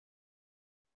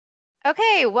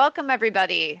Okay, welcome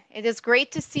everybody. It is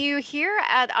great to see you here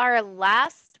at our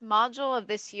last module of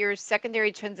this year's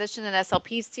Secondary Transition and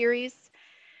SLP series,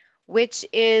 which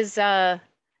is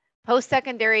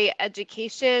post-secondary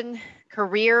education,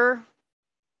 career,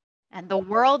 and the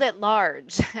world at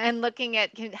large, and looking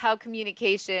at how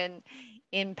communication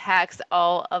impacts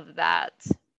all of that.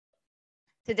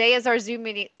 Today is our Zoom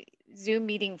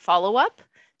meeting follow-up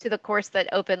to the course that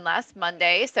opened last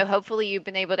Monday. So hopefully you've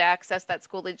been able to access that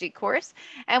Schoology course.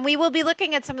 And we will be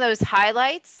looking at some of those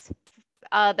highlights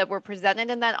that were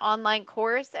presented in that online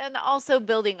course and also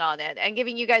building on it and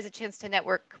giving you guys a chance to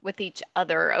network with each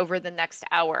other over the next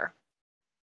hour.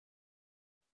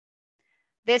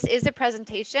 This is a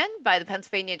presentation by the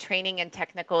Pennsylvania Training and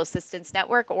Technical Assistance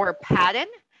Network, or PADN.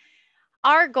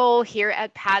 Our goal here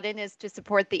at PADN is to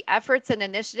support the efforts and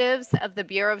initiatives of the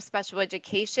Bureau of Special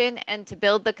Education and to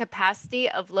build the capacity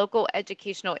of local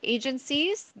educational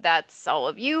agencies, that's all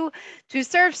of you, to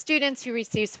serve students who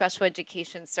receive special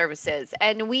education services.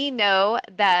 And we know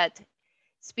that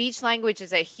speech language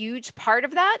is a huge part of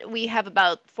that. We have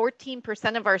about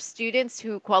 14% of our students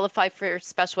who qualify for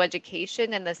special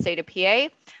education in the state of PA,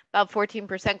 about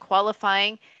 14%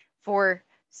 qualifying for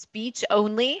speech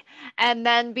only. And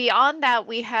then beyond that,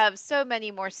 we have so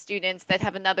many more students that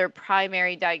have another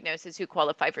primary diagnosis who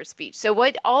qualify for speech. So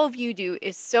what all of you do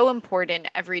is so important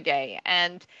every day.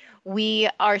 And we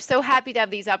are so happy to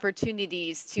have these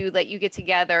opportunities to let you get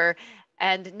together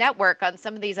and network on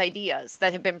some of these ideas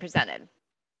that have been presented.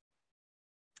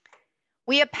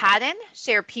 We at PADN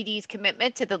share PD's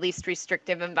commitment to the least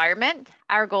restrictive environment.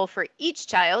 Our goal for each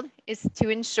child is to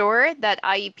ensure that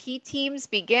IEP teams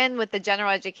begin with the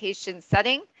general education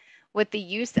setting with the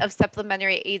use of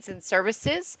supplementary aids and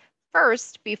services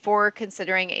first before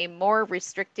considering a more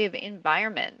restrictive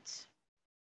environment.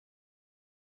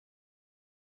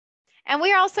 And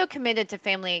we are also committed to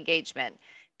family engagement.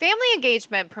 Family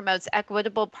engagement promotes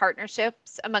equitable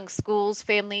partnerships among schools,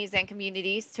 families, and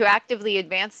communities to actively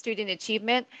advance student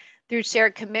achievement through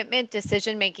shared commitment,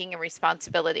 decision-making, and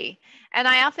responsibility. And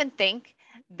I often think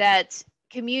that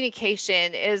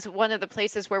communication is one of the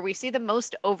places where we see the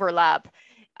most overlap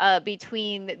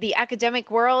between the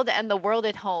academic world and the world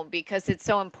at home, because it's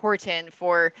so important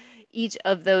for each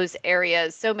of those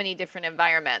areas, so many different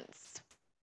environments.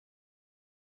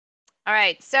 All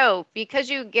right, so because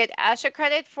you get ASHA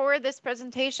credit for this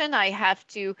presentation, I have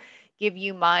to give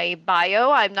you my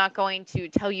bio. I'm not going to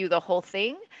tell you the whole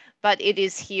thing, but it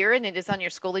is here and it is on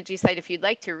your Schoology site if you'd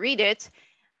like to read it.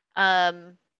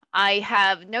 I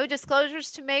have no disclosures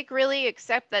to make really,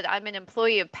 except that I'm an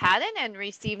employee of PADN and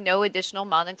receive no additional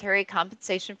monetary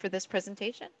compensation for this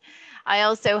presentation. I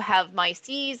also have my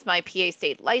C's, my PA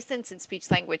state license in speech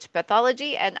language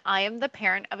pathology, and I am the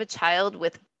parent of a child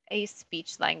with a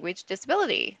speech language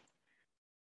disability.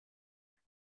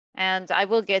 And I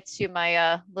will get to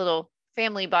my little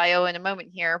family bio in a moment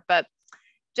here, but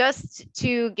just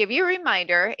to give you a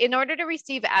reminder, in order to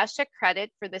receive ASHA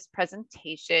credit for this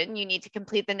presentation, you need to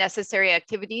complete the necessary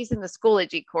activities in the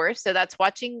Schoology course. So that's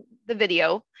watching the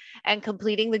video and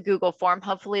completing the Google form.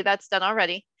 Hopefully that's done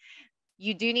already.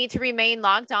 You do need to remain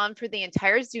logged on for the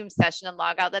entire Zoom session and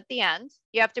log out at the end.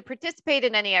 You have to participate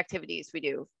in any activities we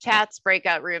do, chats,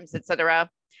 breakout rooms, etc.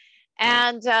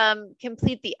 And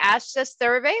complete the ASHA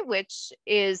survey, which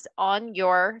is on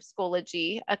your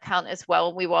Schoology account as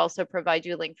well. We will also provide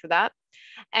you a link for that.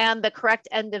 And the correct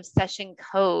end of session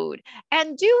code.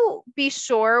 And do be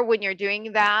sure when you're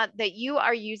doing that, that you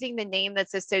are using the name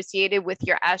that's associated with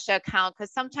your ASHA account,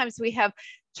 because sometimes we have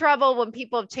trouble when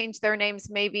people have changed their names.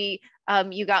 Maybe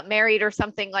you got married or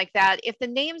something like that. If the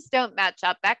names don't match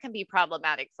up, that can be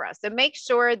problematic for us. So make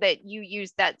sure that you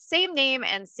use that same name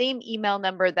and same email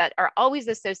number that are always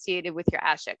associated with your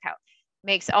ASHA account.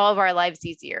 Makes all of our lives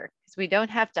easier because we don't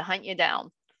have to hunt you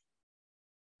down.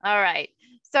 All right.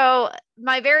 So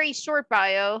my very short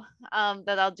bio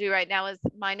that I'll do right now is,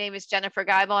 my name is Jennifer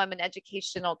Geibel. I'm an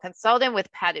educational consultant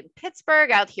with PADN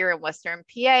Pittsburgh out here in Western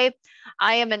PA.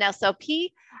 I am an SLP.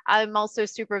 I'm also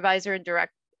supervisor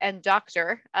and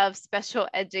doctor of special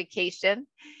education.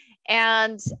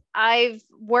 And I've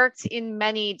worked in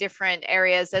many different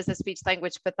areas as a speech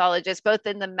language pathologist, both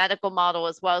in the medical model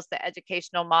as well as the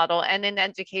educational model. And in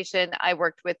education, I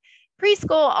worked with preschool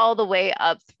all the way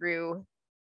up through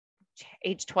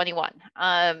age 21.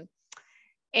 And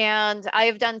I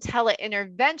have done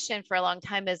teleintervention for a long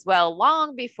time as well,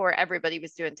 long before everybody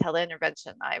was doing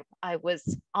teleintervention. I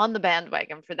was on the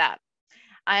bandwagon for that.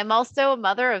 I am also a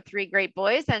mother of 3 great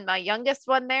boys, and my youngest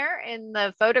one there in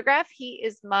the photograph, he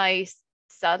is my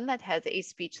son that has a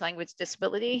speech language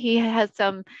disability. He has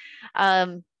some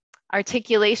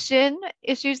articulation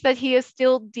issues that he is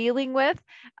still dealing with,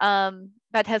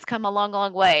 but has come a long,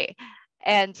 long way.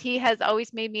 And he has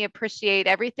always made me appreciate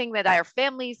everything that our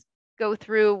families go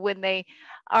through when they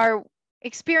are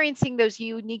experiencing those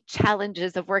unique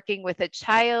challenges of working with a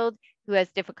child who has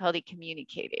difficulty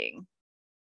communicating.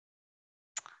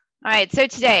 All right, so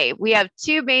today we have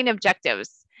two main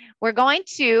objectives. We're going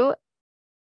to,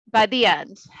 by the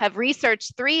end, have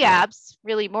researched 3 apps,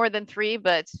 really more than 3,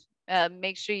 but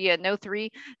make sure you know 3,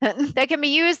 that can be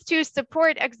used to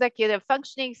support executive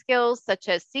functioning skills such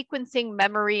as sequencing,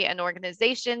 memory, and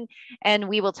organization. And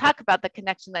we will talk about the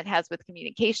connection that has with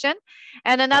communication.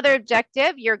 And another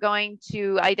objective, you're going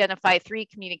to identify 3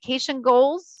 communication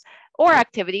goals or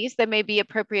activities that may be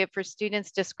appropriate for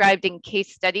students described in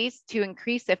case studies to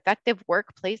increase effective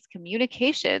workplace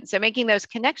communication. So making those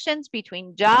connections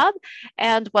between job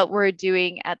and what we're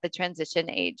doing at the transition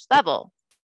age level.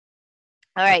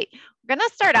 All right, we're gonna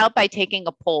start out by taking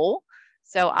a poll.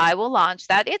 So I will launch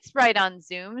that. It's right on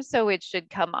Zoom, so it should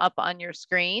come up on your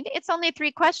screen. It's only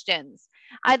 3 questions.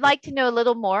 I'd like to know a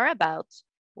little more about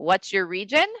what's your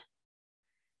region?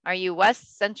 Are you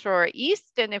West, Central, or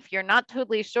East? And if you're not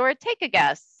totally sure, take a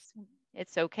guess.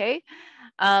 It's okay.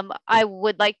 I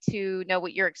would like to know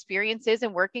what your experience is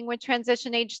in working with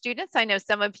transition age students. I know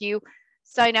some of you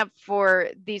sign up for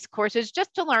these courses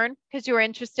just to learn because you're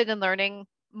interested in learning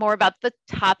more about the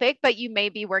topic, but you may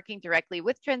be working directly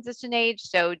with transition age.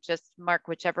 So just mark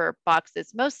whichever box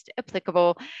is most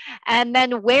applicable. And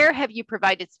then where have you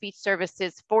provided speech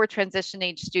services for transition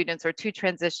age students or to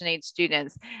transition age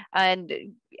students? And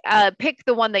pick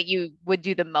the one that you would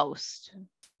do the most.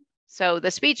 So the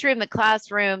speech room, the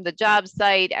classroom, the job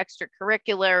site,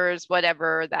 extracurriculars,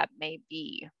 whatever that may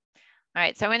be. All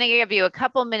right, so I'm going to give you a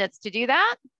couple minutes to do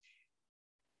that.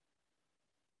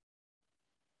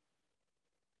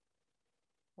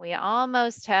 We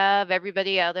almost have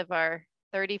everybody out of our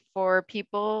 34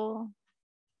 people.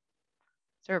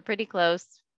 So we're pretty close.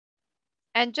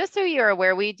 And just so you're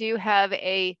aware, we do have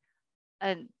a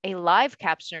live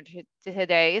captioner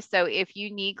today. So if you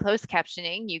need closed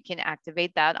captioning, you can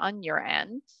activate that on your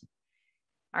end.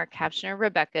 Our captioner,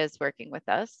 Rebecca, is working with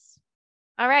us.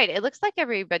 All right, it looks like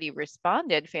everybody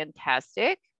responded.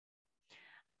 Fantastic.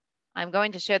 I'm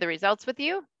going to share the results with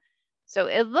you. So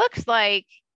it looks like,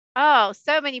 oh,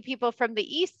 so many people from the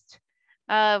East.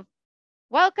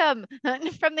 Welcome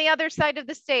from the other side of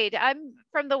the state. I'm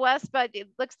from the West, but it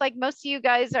looks like most of you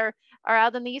guys are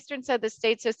out on the eastern side of the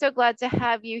state. So glad to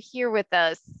have you here with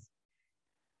us.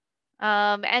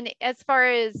 And as far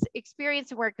as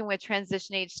experience in working with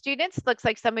transition age students, looks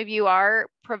like some of you are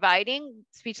providing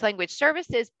speech language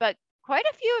services, but quite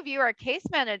a few of you are case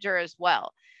manager as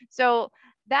well. So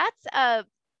that's a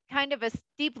kind of a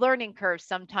steep learning curve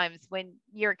sometimes when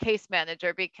you're a case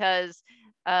manager, because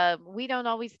we don't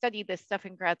always study this stuff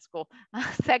in grad school,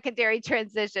 secondary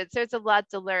transition. So it's a lot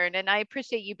to learn. And I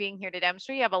appreciate you being here today. I'm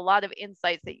sure you have a lot of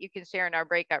insights that you can share in our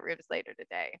breakout rooms later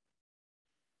today.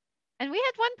 And we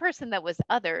had one person that was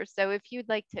other. So if you'd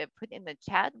like to put in the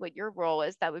chat what your role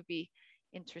is, that would be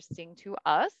interesting to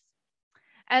us.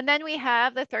 And then we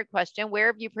have the third question: where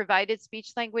have you provided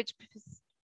speech language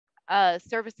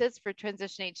services for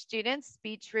transition age students?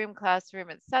 Speech room, classroom,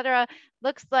 etc.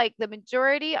 Looks like the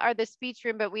majority are the speech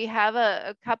room, but we have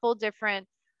a couple different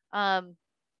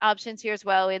options here as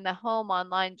well in the home,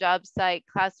 online, job site,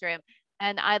 classroom.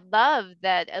 And I love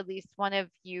that at least one of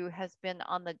you has been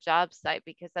on the job site,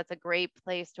 because that's a great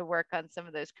place to work on some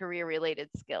of those career related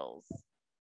skills.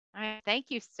 All right, thank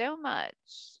you so much.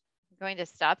 I'm going to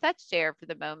stop that share for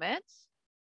the moment.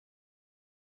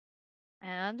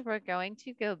 And we're going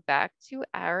to go back to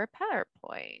our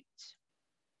PowerPoint.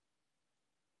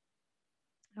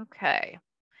 Okay,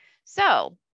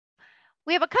 so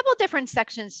we have a couple different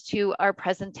sections to our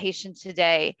presentation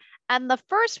today. And the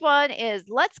first one is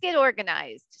let's get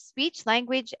organized: speech,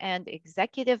 language, and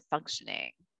executive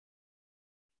functioning.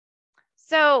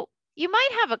 So you might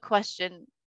have a question.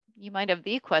 You might have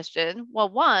the question, well,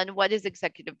 1, what is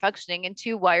executive functioning? And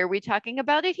 2, why are we talking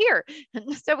about it here?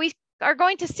 So we are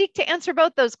going to seek to answer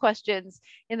both those questions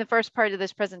in the first part of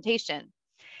this presentation.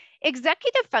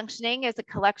 Executive functioning is a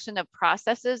collection of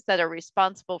processes that are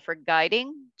responsible for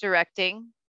guiding, directing,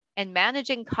 and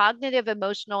managing cognitive,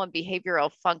 emotional, and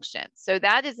behavioral functions. So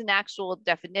that is an actual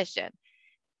definition.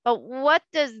 But what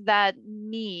does that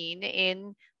mean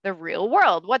in the real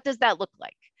world? What does that look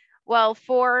like? Well,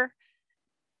 for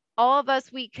all of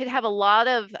us, we could have a lot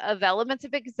of elements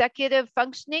of executive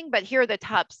functioning, but here are the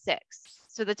top 6.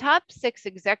 So the top 6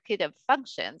 executive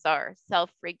functions are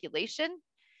self-regulation,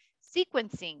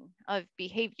 sequencing of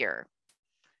behavior,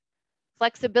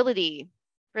 flexibility,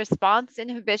 response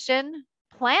inhibition,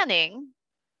 planning,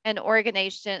 and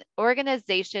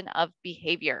organization of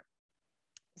behavior.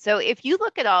 So if you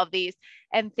look at all of these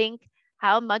and think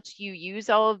how much you use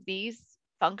all of these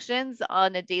functions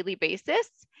on a daily basis,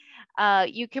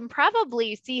 you can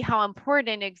probably see how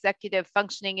important executive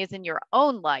functioning is in your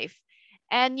own life.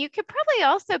 And you could probably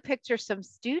also picture some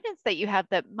students that you have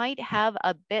that might have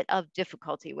a bit of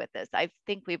difficulty with this. I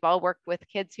think we've all worked with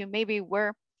kids who maybe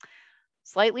were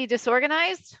slightly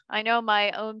disorganized. I know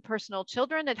my own personal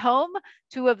children at home,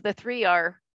 2 of the 3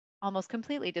 are almost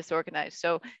completely disorganized.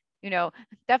 So,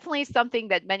 definitely something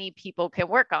that many people can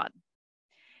work on.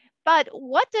 But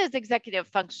what does executive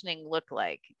functioning look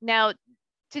like? Now,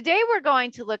 today we're going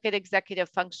to look at executive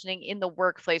functioning in the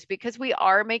workplace because we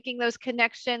are making those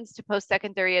connections to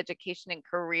post-secondary education and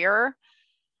career.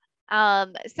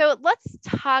 So let's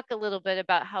talk a little bit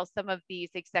about how some of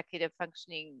these executive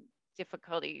functioning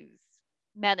difficulties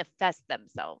manifest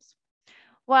themselves.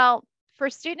 Well, for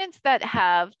students that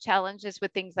have challenges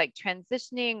with things like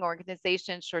transitioning,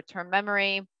 organization, short-term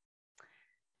memory,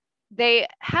 they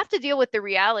have to deal with the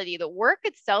reality that work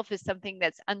itself is something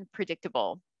that's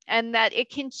unpredictable and that it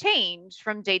can change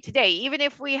from day to day. Even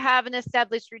if we have an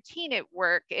established routine at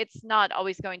work, it's not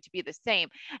always going to be the same.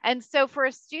 And so for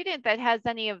a student that has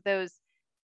any of those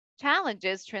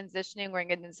challenges, transitioning,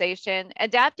 organization,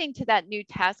 adapting to that new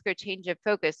task or change of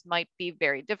focus might be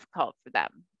very difficult for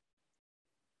them.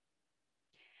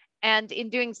 And in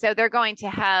doing so, they're going to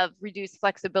have reduced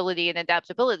flexibility and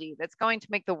adaptability. That's going to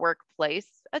make the workplace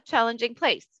a challenging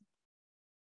place.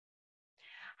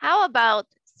 How about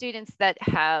students that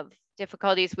have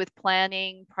difficulties with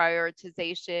planning,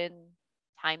 prioritization,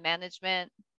 time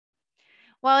management?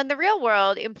 Well, in the real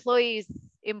world, employers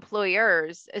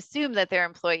assume that their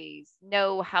employees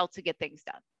know how to get things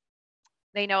done.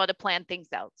 They know how to plan things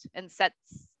out and set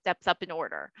steps up in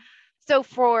order. So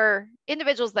for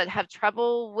individuals that have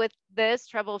trouble with this,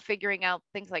 trouble figuring out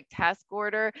things like task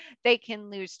order, they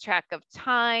can lose track of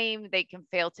time, they can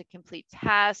fail to complete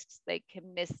tasks, they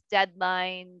can miss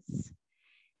deadlines.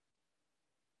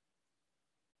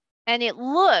 And it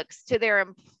looks to their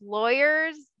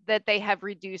employers that they have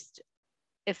reduced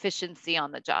efficiency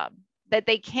on the job, that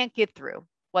they can't get through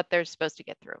what they're supposed to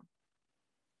get through.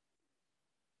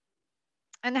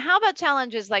 And how about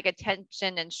challenges like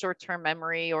attention and short-term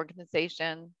memory,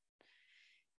 organization?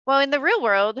 Well, in the real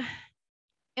world,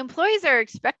 employees are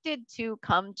expected to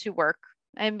come to work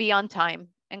and be on time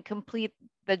and complete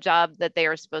the job that they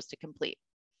are supposed to complete.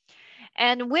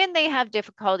 And when they have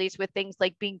difficulties with things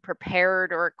like being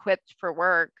prepared or equipped for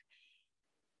work,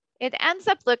 it ends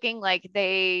up looking like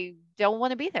they don't want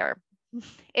to be there.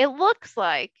 It looks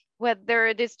like, whether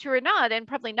it is true or not, and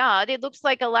probably not, it looks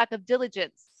like a lack of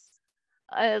diligence,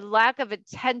 a lack of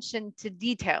attention to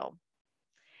detail.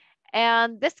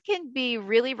 And this can be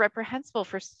really reprehensible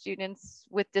for students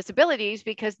with disabilities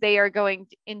because they are going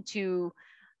into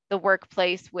the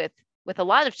workplace with a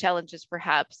lot of challenges,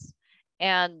 perhaps,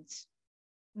 and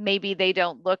maybe they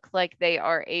don't look like they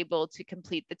are able to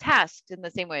complete the tasks in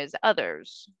the same way as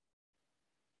others.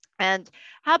 And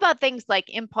how about things like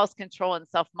impulse control and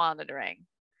self-monitoring?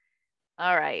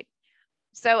 All right.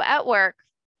 So at work,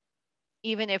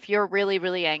 even if you're really,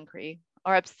 really angry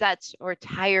or upset or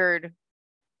tired,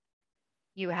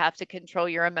 you have to control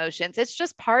your emotions. It's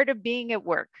just part of being at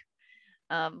work.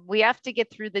 We have to get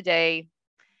through the day.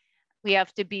 We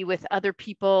have to be with other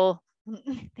people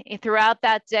throughout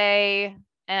that day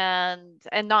and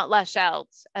not lash out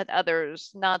at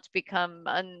others, not become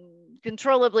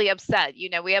uncontrollably upset.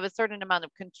 We have a certain amount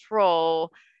of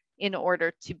control in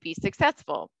order to be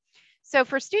successful. So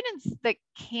for students that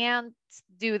can't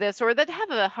do this or that have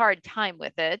a hard time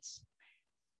with it,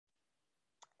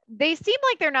 they seem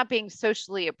like they're not being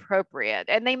socially appropriate,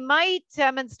 and they might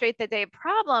demonstrate that they have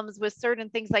problems with certain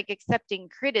things like accepting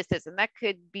criticism. That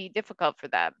could be difficult for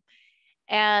them.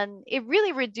 And it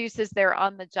really reduces their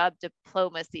on-the-job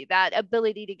diplomacy, that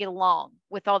ability to get along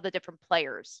with all the different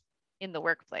players in the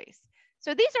workplace.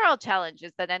 So these are all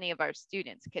challenges that any of our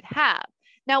students could have.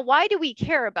 Now, why do we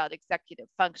care about executive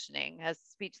functioning as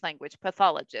speech language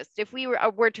pathologists? If we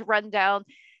were to run down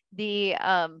the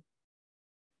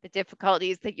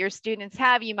difficulties that your students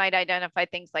have, you might identify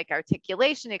things like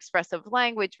articulation, expressive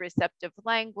language, receptive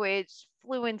language,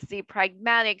 fluency,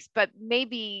 pragmatics, but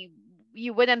maybe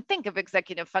you wouldn't think of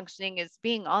executive functioning as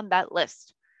being on that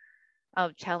list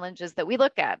of challenges that we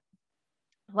look at.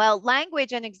 Well,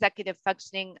 language and executive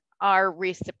functioning are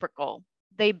reciprocal.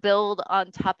 They build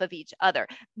on top of each other.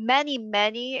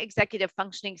 Many executive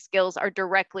functioning skills are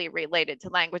directly related to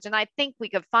language. And I think we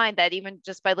could find that even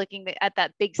just by looking at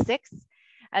that big 6.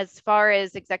 As far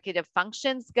as executive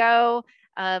functions go,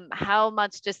 How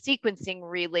much does sequencing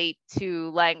relate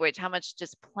to language? How much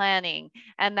just planning?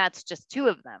 And that's just two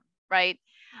of them, right?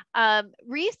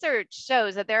 Research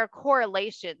shows that there are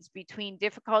correlations between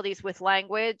difficulties with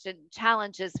language and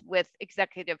challenges with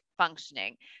executive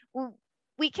functioning.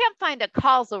 We can't find a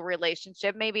causal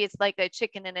relationship. Maybe it's like a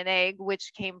chicken and an egg,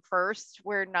 which came first.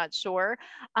 We're not sure.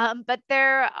 But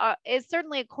there is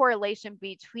certainly a correlation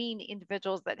between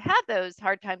individuals that have those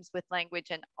hard times with language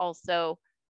and also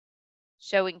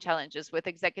showing challenges with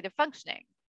executive functioning.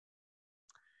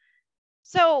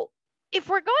 So if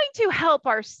we're going to help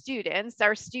our students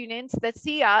that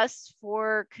see us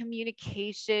for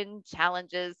communication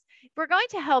challenges, if we're going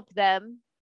to help them,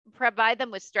 provide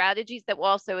them with strategies that will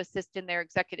also assist in their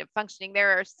executive functioning,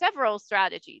 there are several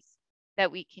strategies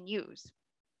that we can use.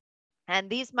 And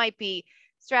these might be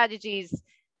strategies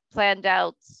planned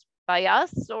out by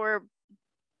us or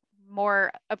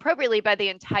more appropriately by the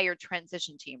entire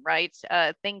transition team, right?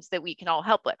 Things that we can all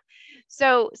help with.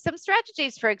 So some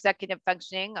strategies for executive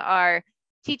functioning are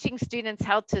teaching students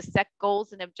how to set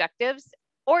goals and objectives,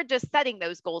 or just setting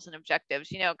those goals and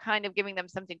objectives, kind of giving them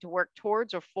something to work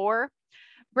towards or for.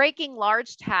 Breaking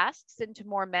large tasks into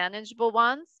more manageable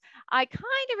ones. I kind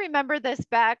of remember this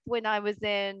back when I was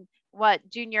in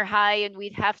junior high, and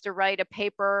we'd have to write a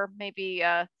paper, maybe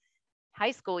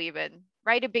high school even,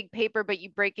 write a big paper, but you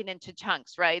break it into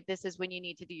chunks, right? This is when you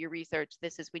need to do your research.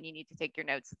 This is when you need to take your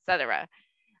notes, etc.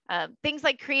 Things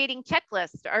like creating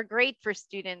checklists are great for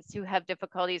students who have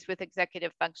difficulties with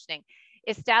executive functioning.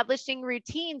 Establishing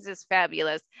routines is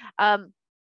fabulous.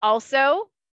 Also,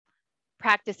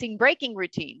 practicing breaking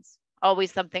routines,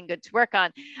 always something good to work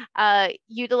on.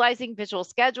 Utilizing visual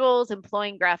schedules,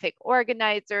 employing graphic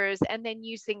organizers, and then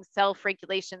using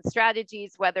self-regulation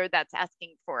strategies, whether that's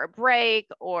asking for a break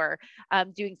or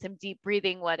doing some deep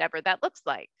breathing, whatever that looks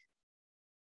like.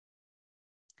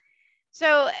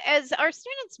 So as our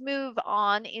students move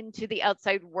on into the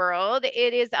outside world,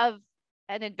 it is of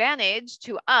an advantage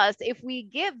to us if we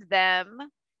give them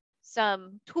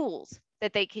some tools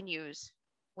that they can use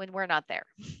when we're not there,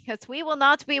 because we will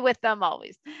not be with them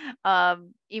always,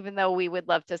 even though we would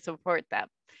love to support them.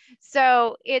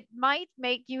 So it might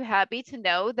make you happy to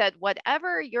know that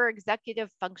whatever your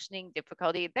executive functioning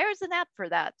difficulty, there's an app for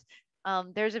that.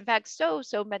 There's in fact so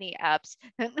many apps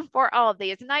for all of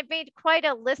these, and I've made quite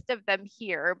a list of them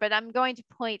here, but I'm going to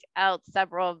point out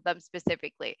several of them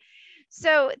specifically.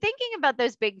 So thinking about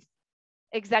those big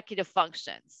executive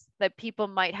functions that people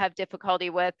might have difficulty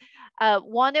with,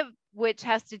 one of which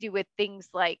has to do with things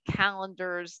like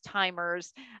calendars,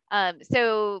 timers.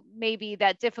 So maybe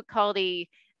that difficulty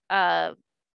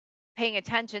paying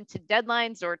attention to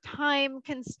deadlines or time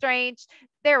constraints.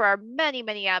 There are many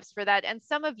apps for that, and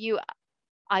some of you,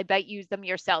 I bet, use them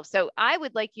yourself. So I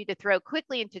would like you to throw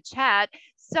quickly into chat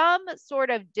some sort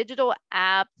of digital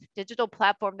app, digital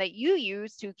platform that you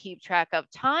use to keep track of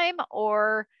time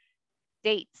or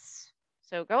dates.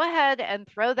 So go ahead and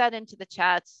throw that into the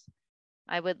chat.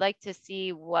 I would like to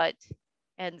see what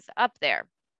ends up there.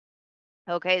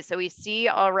 Okay, so we see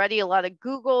already a lot of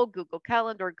Google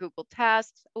Calendar, Google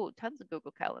Tasks. Oh, tons of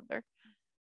Google Calendar.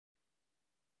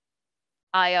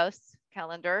 iOS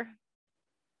Calendar.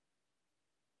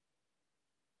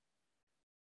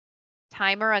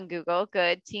 Timer on Google,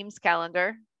 good. Teams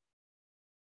Calendar.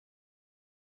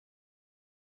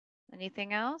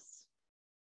 Anything else?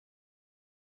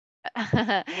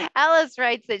 Alice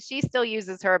writes that she still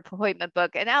uses her appointment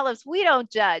book. And Alice, we don't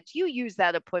judge. You use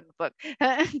that appointment book.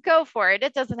 Go for it.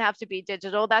 It doesn't have to be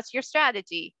digital. That's your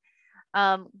strategy.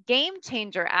 Game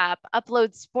Changer app,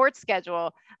 upload sports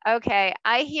schedule. Okay,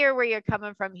 I hear where you're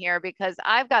coming from here, because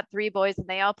I've got 3 boys and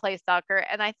they all play soccer.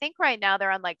 And I think right now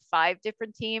they're on like 5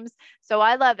 different teams. So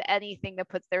I love anything that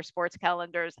puts their sports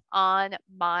calendars on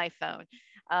my phone.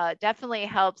 Definitely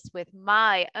helps with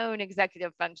my own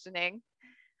executive functioning.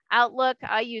 Outlook,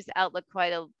 I use Outlook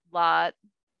quite a lot.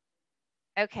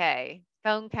 Okay,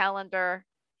 phone calendar.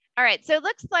 All right, so it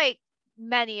looks like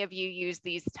many of you use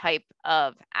these type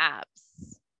of apps.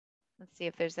 Let's see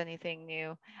if there's anything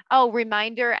new. Oh,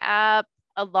 reminder app,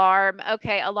 alarm.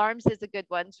 Okay, alarms is a good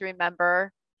one to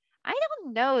remember. I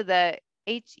don't know the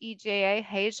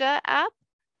HEJA app,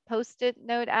 Post-it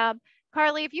note app.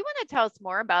 Carly, if you want to tell us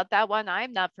more about that one,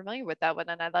 I'm not familiar with that one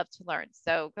and I'd love to learn.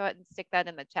 So go ahead and stick that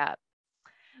in the chat.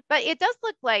 But it does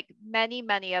look like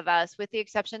many of us, with the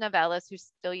exception of Alice, who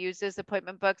still uses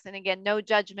appointment books. And again, no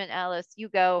judgment, Alice, you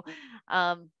go.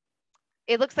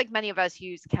 It looks like many of us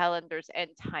use calendars and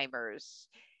timers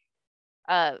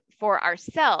for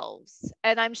ourselves.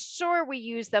 And I'm sure we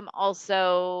use them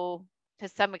also to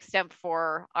some extent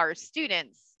for our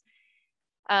students.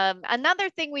 Another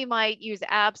thing we might use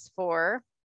apps for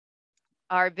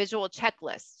are visual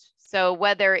checklists. So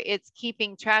whether it's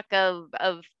keeping track of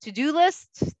to-do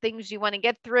lists, things you want to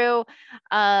get through,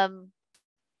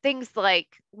 things like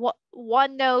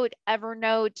OneNote,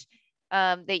 Evernote,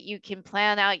 that you can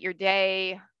plan out your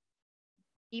day.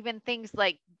 Even things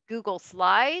like Google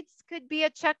Slides could be a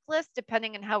checklist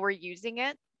depending on how we're using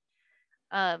it.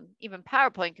 Even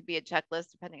PowerPoint could be a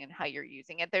checklist depending on how you're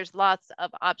using it. There's lots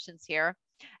of options here.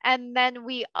 And then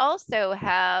we also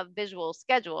have visual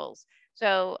schedules.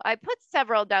 So I put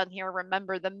several down here.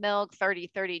 Remember the Milk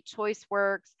 30/30 choice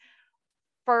works.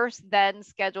 First, then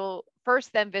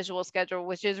visual schedule,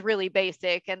 which is really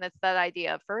basic. And it's that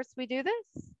idea of first we do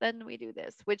this, then we do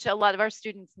this, which a lot of our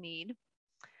students need.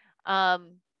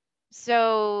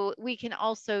 So we can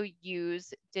also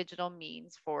use digital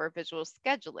means for visual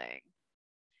scheduling.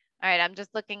 All right, I'm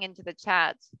just looking into the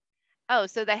chat. Oh,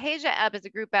 so the Hasia app is a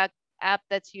group app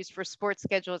that's used for sports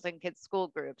schedules and kids' school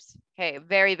groups. Okay,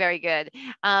 very, very good.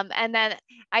 And then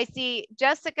I see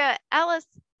Jessica Ellis.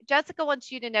 Jessica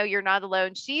wants you to know you're not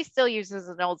alone. She still uses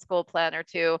an old school planner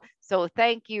too. So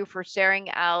thank you for sharing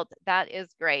out. That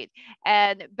is great.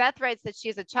 And Beth writes that she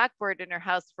has a chalkboard in her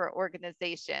house for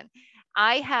organization.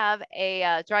 I have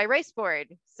a dry erase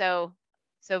board. So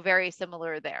very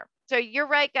similar there. So you're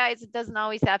right, guys. It doesn't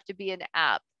always have to be an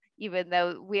app, even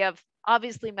though we have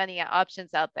obviously many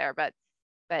options out there, but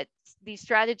these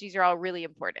strategies are all really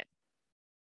important.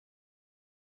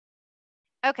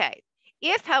 Okay,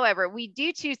 if, however, we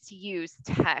do choose to use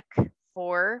tech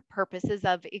for purposes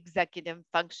of executive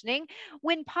functioning,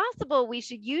 when possible, we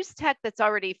should use tech that's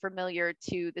already familiar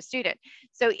to the student.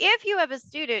 So if you have a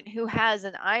student who has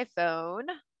an iPhone,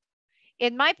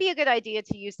 it might be a good idea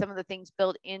to use some of the things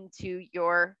built into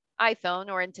your iPhone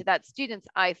or into that student's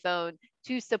iPhone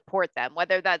to support them,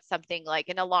 whether that's something like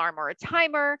an alarm or a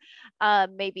timer.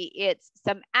 Maybe it's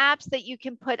some apps that you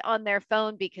can put on their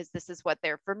phone because this is what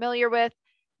they're familiar with.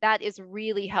 That is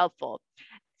really helpful.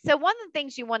 So one of the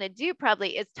things you want to do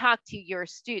probably is talk to your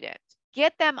student.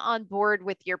 Get them on board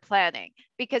with your planning,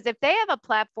 because if they have a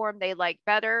platform they like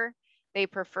better, they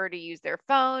prefer to use their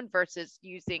phone versus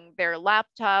using their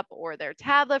laptop or their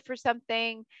tablet for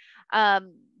something.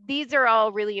 These are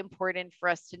all really important for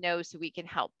us to know so we can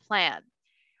help plan.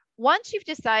 Once you've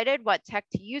decided what tech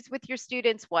to use with your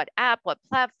students, what app, what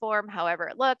platform, however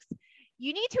it looks,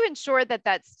 you need to ensure that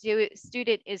that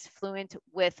student is fluent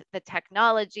with the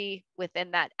technology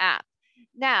within that app.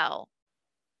 Now,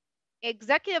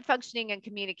 executive functioning and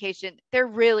communication, they're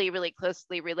really, really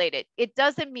closely related. It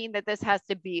doesn't mean that this has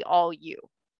to be all you,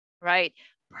 right?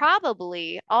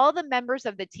 Probably all the members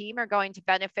of the team are going to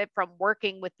benefit from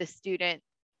working with the student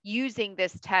using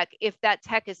this tech if that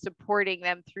tech is supporting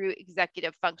them through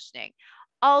executive functioning.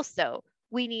 Also,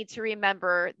 we need to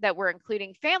remember that we're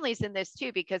including families in this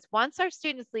too, because once our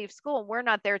students leave school and we're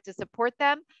not there to support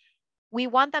them, we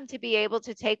want them to be able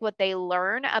to take what they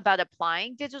learn about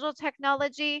applying digital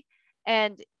technology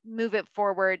and move it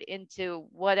forward into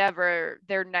whatever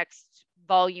their next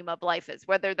volume of life is,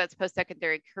 whether that's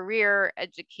post-secondary career,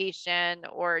 education,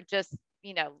 or just,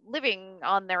 living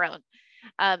on their own.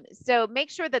 So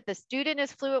make sure that the student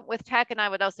is fluent with tech, and I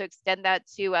would also extend that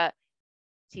to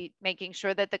making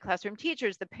sure that the classroom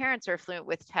teachers, the parents are fluent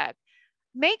with tech.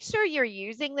 Make sure you're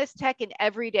using this tech in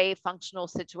everyday functional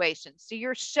situations. So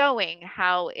you're showing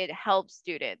how it helps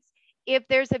students. If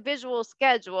there's a visual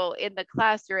schedule in the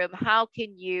classroom, how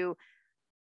can you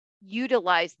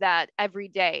utilize that every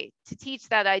day to teach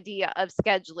that idea of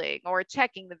scheduling or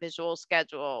checking the visual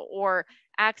schedule or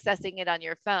accessing it on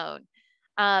your phone?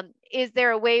 Is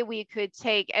there a way we could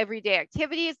take everyday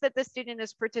activities that the student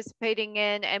is participating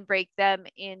in and break them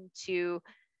into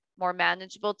more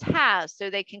manageable tasks so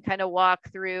they can kind of walk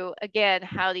through, again,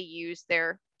 how to use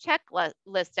their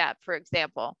checklist app, for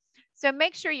example? So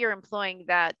make sure you're employing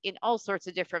that in all sorts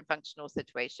of different functional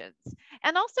situations,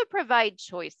 and also provide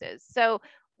choices. So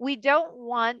we don't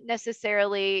want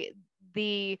necessarily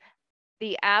the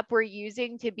app we're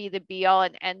using to be the be all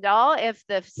and end all. If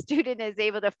the student is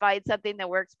able to find something that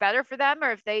works better for them,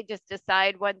 or if they just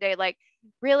decide one day, like,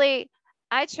 really,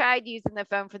 I tried using the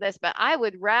phone for this, but I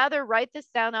would rather write this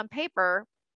down on paper,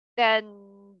 then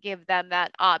give them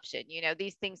that option.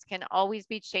 These things can always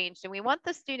be changed, and we want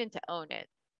the student to own it.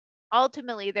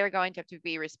 Ultimately, they're going to have to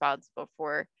be responsible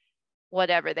for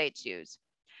whatever they choose.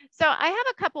 So I have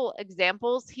a couple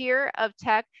examples here of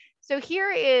tech. So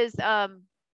here is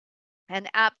an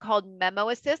app called Memo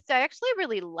Assist. I actually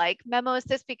really like Memo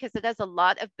Assist because it has a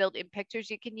lot of built-in pictures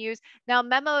you can use. Now,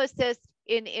 Memo Assist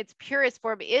in its purest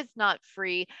form is not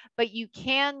free, but you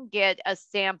can get a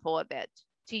sample of it.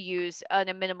 to use on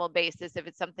a minimal basis if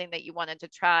it's something that you wanted to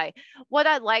try. What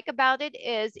I like about it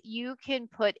is you can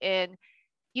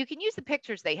use the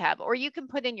pictures they have, or you can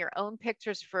put in your own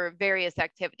pictures for various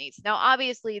activities. Now,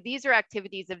 obviously, these are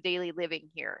activities of daily living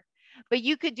here, but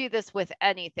you could do this with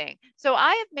anything. So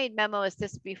I have made Memo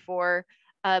Assist before,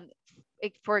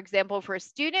 for example, for a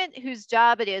student whose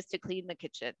job it is to clean the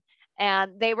kitchen,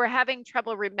 and they were having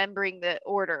trouble remembering the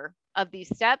order of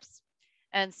these steps.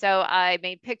 And so I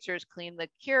made pictures, clean the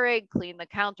Keurig, clean the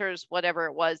counters, whatever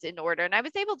it was in order. And I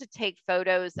was able to take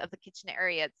photos of the kitchen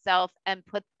area itself and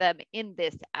put them in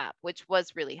this app, which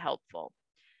was really helpful.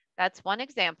 That's one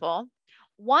example.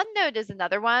 OneNote is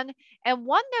another one. And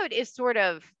OneNote is sort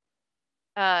of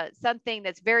something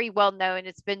that's very well known.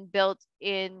 It's been built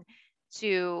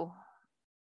into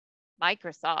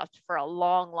Microsoft for a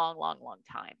long, long, long, long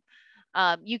time.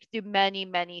 You can do many,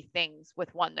 many things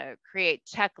with OneNote, create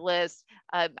checklists.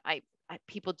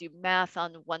 People do math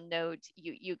on OneNote.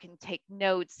 You can take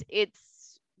notes.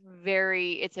 It's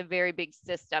a very big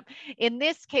system. In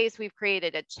this case, we've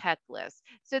created a checklist.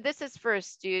 So this is for a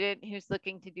student who's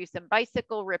looking to do some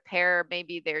bicycle repair.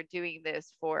 Maybe they're doing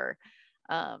this for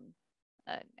an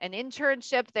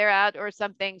internship they're at or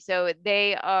something. So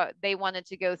they wanted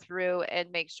to go through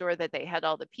and make sure that they had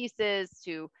all the pieces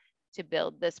to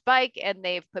build this bike, and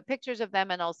they've put pictures of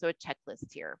them and also a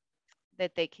checklist here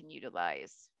that they can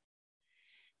utilize.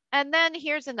 And then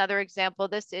here's another example.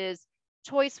 This is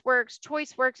ChoiceWorks.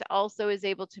 ChoiceWorks also is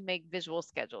able to make visual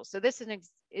schedules. So this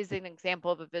is an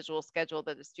example of a visual schedule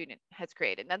that a student has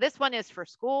created. Now this one is for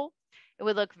school. It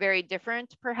would look very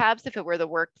different perhaps if it were the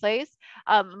workplace.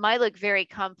 Might look very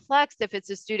complex if it's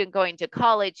a student going to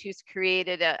college who's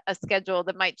created a schedule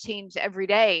that might change every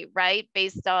day, right?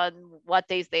 Based on what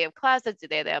days they have classes. Do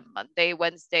they have Monday,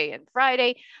 Wednesday, and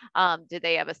Friday? Do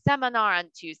they have a seminar on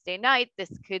Tuesday night?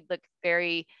 This could look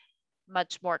very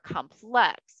much more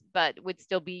complex, but would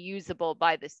still be usable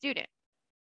by the student.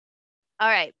 All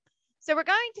right, so we're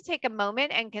going to take a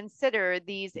moment and consider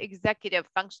these executive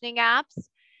functioning apps.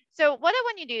 So what I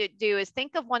want you to do is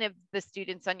think of one of the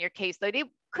students on your caseload. It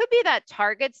could be that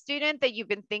target student that you've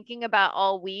been thinking about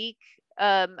all week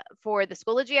for the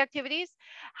Schoology activities.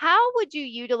 How would you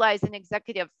utilize an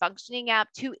executive functioning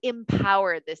app to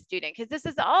empower the student? Because this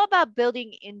is all about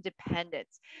building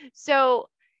independence. So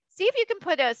see if you can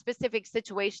put a specific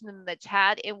situation in the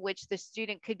chat in which the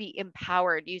student could be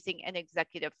empowered using an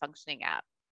executive functioning app.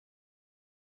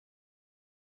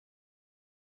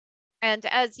 And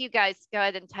as you guys go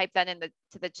ahead and type that into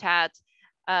the chat,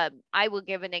 I will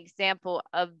give an example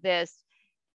of this.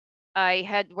 I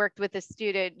had worked with a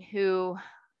student who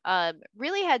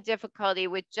really had difficulty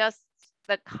with just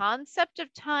the concept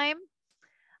of time.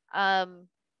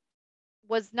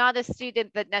 Was not a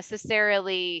student that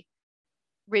necessarily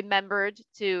remembered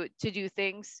to do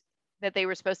things that they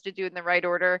were supposed to do in the right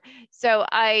order. So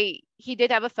he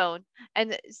did have a phone.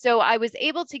 And so I was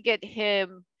able to get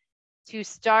him to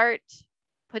start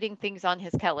putting things on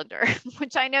his calendar,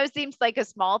 which I know seems like a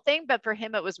small thing, but for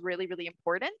him, it was really, really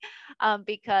important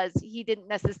because he didn't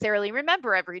necessarily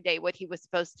remember every day what he was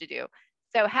supposed to do.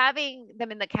 So having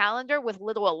them in the calendar with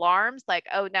little alarms like,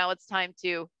 oh, now it's time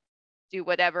to do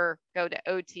whatever, go to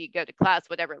OT, go to class,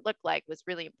 whatever it looked like was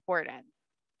really important.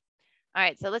 All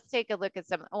right, so let's take a look at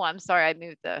some. Oh, I'm sorry, I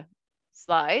moved the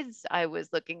slides. I was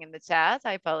looking in the chat.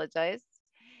 I apologize.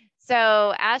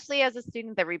 So Ashley has a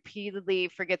student that repeatedly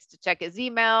forgets to check his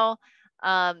email.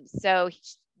 So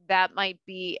that might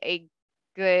be a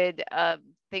good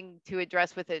thing to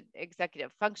address with an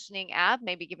executive functioning app.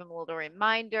 Maybe give him a little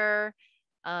reminder.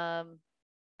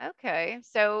 Okay,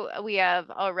 so we have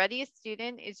already a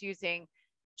student is using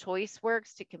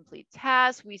ChoiceWorks to complete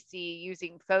tasks. We see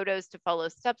using photos to follow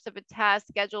steps of a task,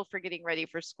 schedule for getting ready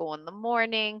for school in the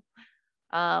morning.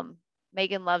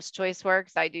 Megan loves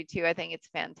ChoiceWorks. I do too. I think it's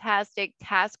fantastic.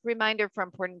 Task reminder for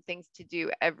important things to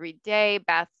do every day.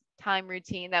 Bath time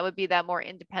routine. That would be that more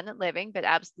independent living, but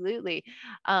absolutely.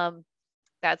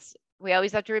 We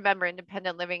always have to remember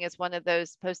independent living is one of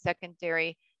those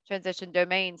post-secondary transition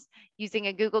domains. Using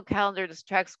a Google Calendar to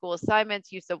track school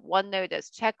assignments, use of OneNote as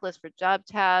checklist for job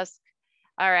tasks.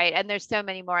 All right, and there's so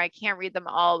many more. I can't read them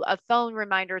all. Phone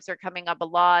reminders are coming up a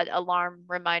lot. Alarm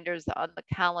reminders on the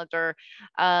calendar.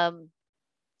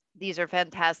 These are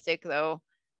fantastic though.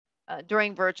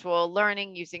 During virtual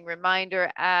learning, using reminder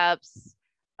apps.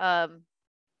 A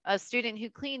student who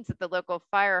cleans at the local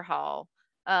fire hall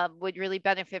would really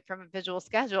benefit from a visual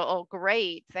schedule. Oh,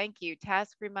 great, thank you.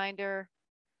 Task reminder.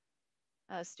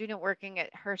 A student working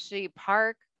at Hershey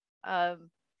Park.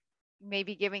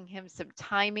 maybe giving him some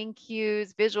timing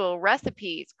cues, visual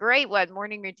recipes. Great one,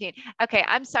 morning routine. Okay,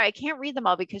 I'm sorry, I can't read them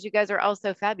all because you guys are all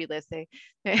so fabulous.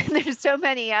 There's so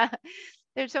many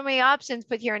there's so many options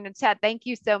put here in the chat. Thank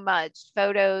you so much.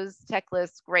 Photos,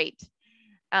 checklists, great.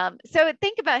 So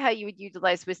think about how you would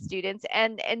utilize with students,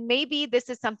 and maybe this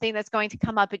is something that's going to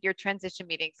come up at your transition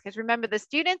meetings, because remember, the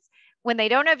students, when they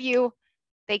don't have you,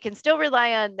 they can still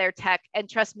rely on their tech, and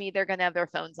trust me, they're going to have their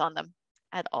phones on them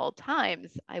at all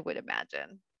times, I would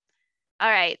imagine. All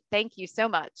right, thank you so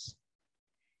much.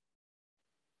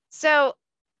 So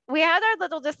we had our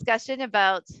little discussion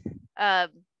about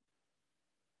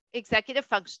executive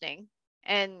functioning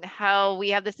and how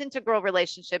we have this integral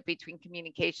relationship between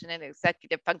communication and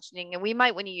executive functioning. And we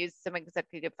might want to use some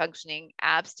executive functioning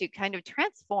apps to kind of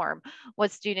transform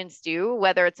what students do,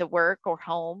 whether it's at work or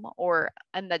home or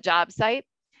on the job site.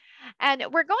 And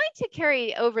we're going to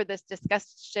carry over this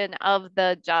discussion of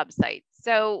the job site.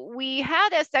 So we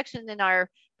had a section in our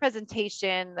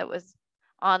presentation that was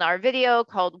on our video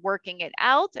called Working It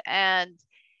Out. And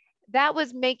that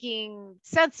was making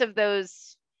sense of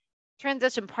those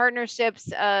transition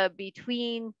partnerships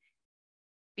between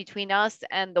us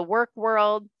and the work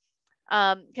world.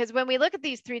 Because when we look at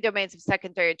these 3 domains of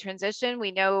secondary transition,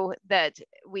 we know that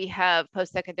we have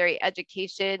post-secondary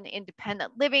education,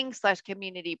 independent living /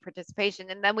 community participation,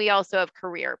 and then we also have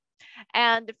career.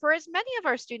 And for as many of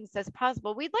our students as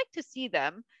possible, we'd like to see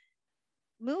them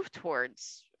move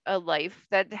towards a life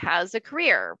that has a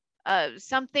career,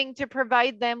 something to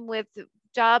provide them with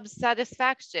job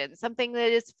satisfaction, something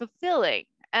that is fulfilling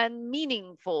and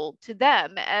meaningful to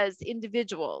them as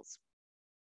individuals.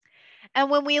 And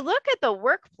when we look at the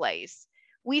workplace,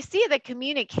 we see that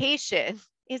communication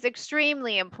is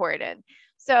extremely important.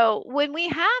 So when we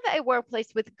have a workplace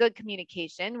with good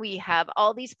communication, we have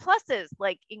all these pluses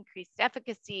like increased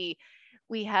efficacy,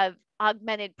 we have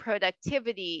augmented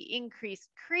productivity, increased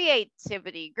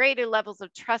creativity, greater levels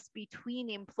of trust between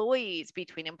employees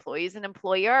and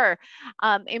employer,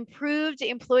 improved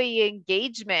employee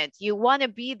engagement. You want to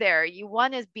be there, you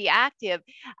want to be active,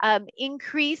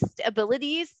 increased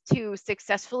abilities to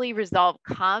successfully resolve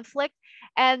conflict,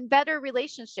 and better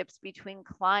relationships between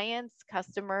clients,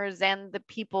 customers, and the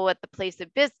people at the place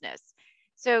of business.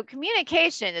 So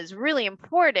communication is really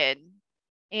important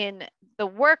in the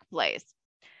workplace.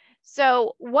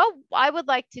 So what I would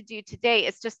like to do today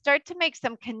is to start to make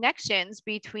some connections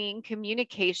between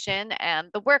communication and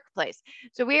the workplace.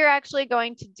 So we are actually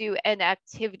going to do an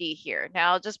activity here.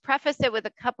 Now I'll just preface it with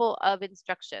a couple of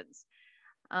instructions.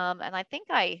 And I think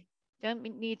I don't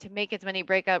need to make as many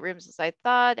breakout rooms as I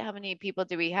thought. How many people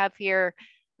do we have here?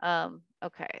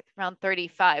 Okay, around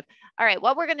 35. All right,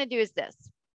 what we're going to do is this.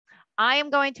 I am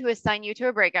going to assign you to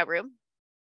a breakout room.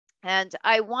 And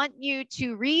I want you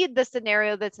to read the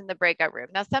scenario that's in the breakout room.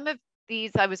 Now, some of these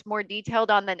I was more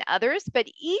detailed on than others, but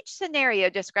each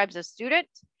scenario describes a student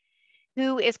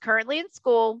who is currently in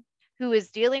school, who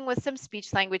is dealing with some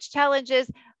speech language challenges,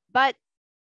 but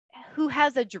who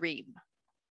has a dream.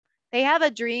 They have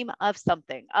a dream of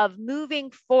something, of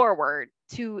moving forward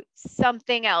to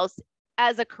something else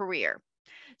as a career.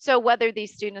 So whether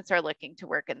these students are looking to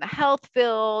work in the health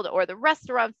field or the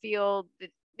restaurant field,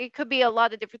 it could be a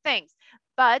lot of different things,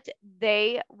 but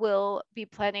they will be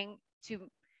planning to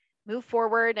move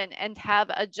forward and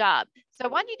have a job. So I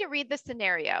want you to read the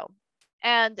scenario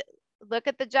and look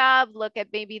at the job, look at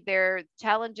maybe their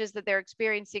challenges that they're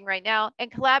experiencing right now,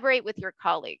 and collaborate with your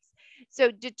colleagues.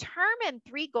 So determine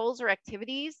 3 goals or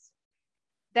activities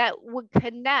that would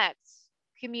connect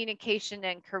communication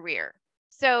and career.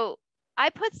 So I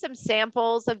put some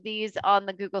samples of these on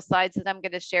the Google Slides that I'm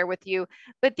going to share with you,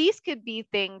 but these could be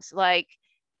things like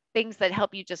things that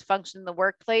help you just function in the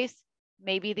workplace,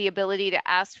 maybe the ability to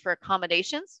ask for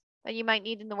accommodations that you might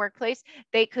need in the workplace.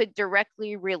 They could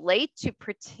directly relate to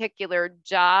particular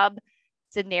job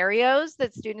scenarios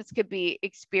that students could be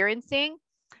experiencing.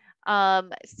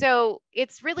 So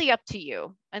it's really up to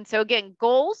you. And so again,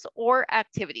 goals or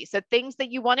activities. So things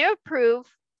that you want to improve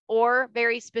or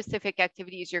very specific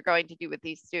activities you're going to do with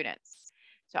these students.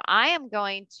 So I am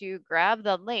going to grab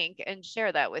the link and share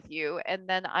that with you, and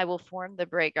then I will form the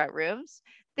breakout rooms.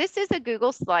 This is a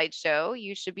Google slideshow.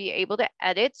 You should be able to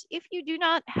edit. If you do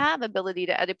not have ability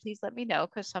to edit, please let me know,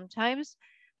 because sometimes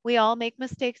we all make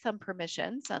mistakes on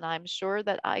permissions, and I'm sure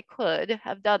that I could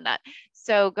have done that.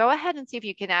 So go ahead and see if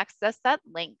you can access that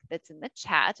link that's in the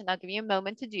chat, and I'll give you a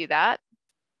moment to do that.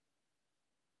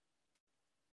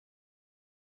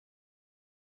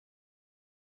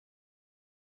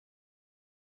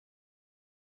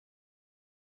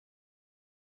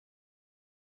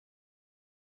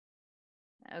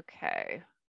 Okay.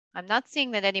 I'm not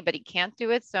seeing that anybody can't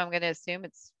do it, so I'm going to assume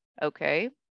it's okay.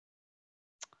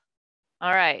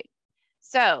 All right.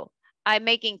 So I'm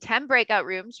making 10 breakout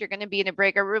rooms. You're going to be in a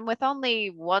breakout room with only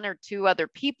 1 or 2 other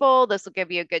people. This will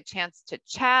give you a good chance to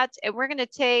chat. And we're going to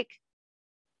take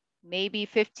maybe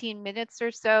 15 minutes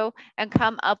or so and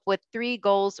come up with 3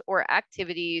 goals or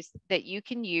activities that you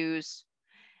can use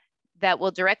that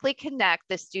will directly connect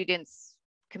the students'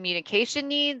 communication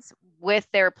needs with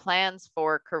their plans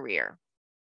for career.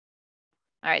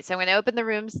 All right, so I'm going to open the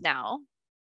rooms now.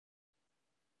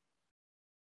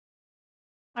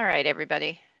 All right,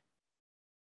 everybody.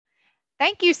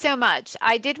 Thank you so much.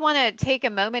 I did want to take a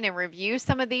moment and review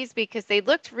some of these because they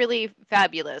looked really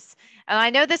fabulous. And I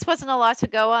know this wasn't a lot to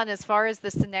go on as far as the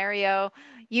scenario.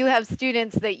 You have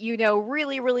students that you know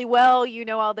really, really well. You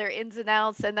know all their ins and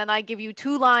outs. And then I give you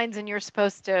 2 lines and you're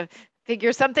supposed to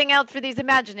figure something out for these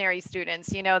imaginary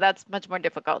students. You know, that's much more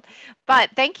difficult. But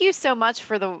thank you so much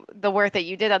for the work that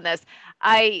you did on this.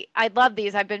 I love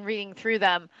these. I've been reading through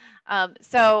them.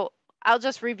 So I'll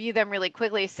just review them really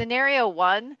quickly. Scenario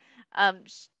 1.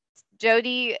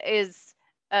 Jody is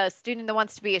a student that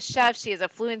wants to be a chef. She has a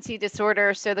fluency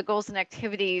disorder. So the goals and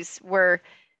activities were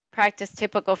practice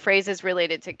typical phrases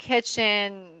related to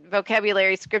kitchen,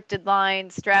 vocabulary, scripted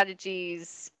lines,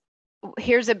 strategies.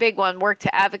 Here's a big one: work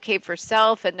to advocate for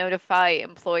self and notify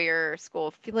employer,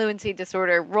 school fluency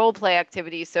disorder, role play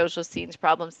activities, social scenes,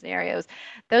 problem scenarios.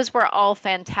 Those were all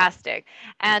fantastic.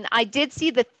 And I did see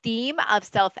the theme of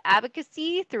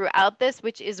self-advocacy throughout this,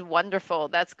 which is wonderful.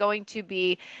 That's going to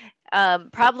be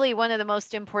probably one of the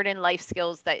most important life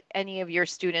skills that any of your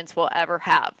students will ever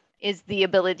have, is the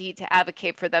ability to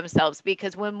advocate for themselves,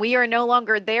 because when we are no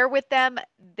longer there with them,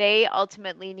 they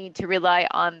ultimately need to rely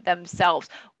on themselves,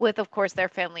 with of course their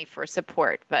family for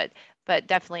support, but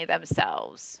definitely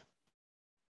themselves.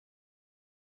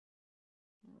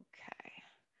 Okay.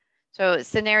 So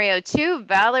scenario 2,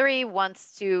 Valerie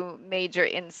wants to major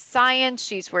in science.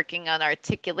 She's working on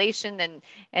articulation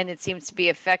and it seems to be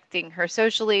affecting her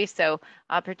socially. So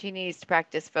opportunities to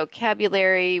practice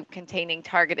vocabulary containing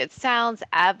targeted sounds,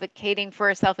 advocating for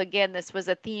herself. Again, this was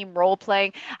a theme, role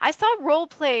playing. I saw role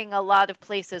playing a lot of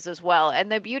places as well. And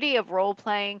the beauty of role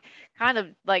playing, kind of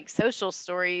like social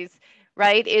stories,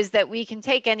 right, is that we can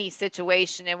take any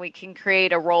situation and we can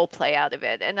create a role play out of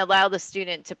it and allow the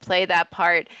student to play that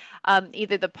part,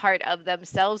 either the part of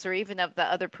themselves or even of the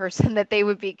other person that they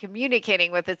would be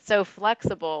communicating with. It's so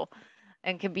flexible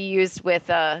and can be used with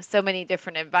so many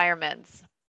different environments.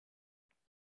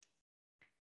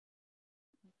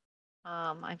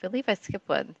 I believe I skipped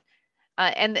one.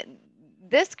 And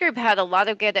this group had a lot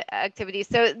of good activities.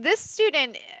 So this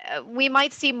student, we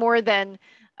might see more than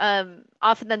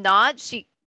often than not. She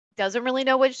doesn't really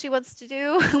know what she wants to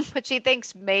do, but she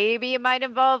thinks maybe it might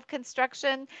involve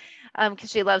construction because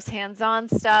she loves hands-on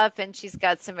stuff and she's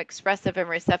got some expressive and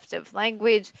receptive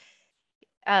language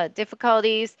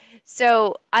difficulties.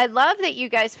 So I love that you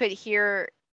guys put here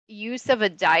use of a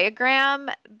diagram,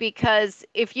 because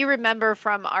if you remember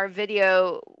from our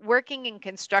video, working in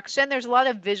construction, there's a lot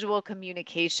of visual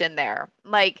communication there.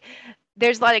 Like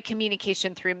there's a lot of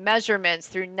communication through measurements,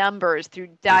 through numbers, through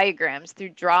diagrams, through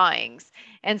drawings.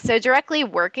 And so directly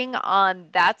working on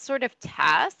that sort of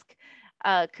task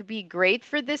could be great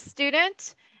for this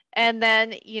student. And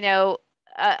then, you know,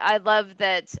 I love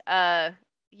that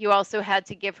you also had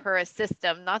to give her a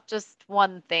system, not just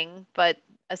one thing, but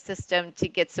a system to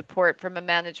get support from a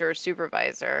manager or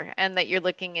supervisor, and that you're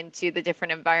looking into the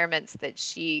different environments that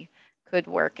she could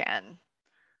work in.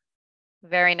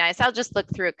 Very nice. I'll just look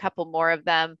through a couple more of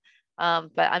them,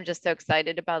 but I'm just so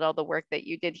excited about all the work that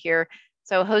you did here.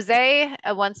 So Jose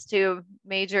wants to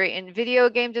major in video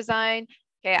game design.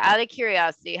 Okay, out of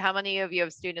curiosity, how many of you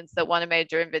have students that want to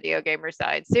major in video game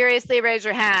design? Seriously, raise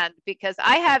your hand, because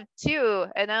I have 2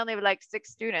 and I only have like 6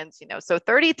 students, you know, so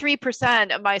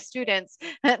 33% of my students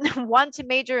want to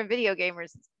major in video game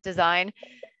design.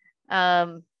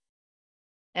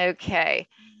 Okay.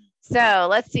 So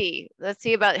let's see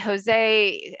about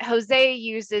Jose. Jose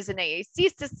uses an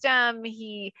AAC system.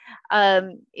 He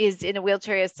is in a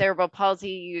wheelchair, he has cerebral palsy.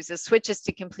 He uses switches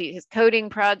to complete his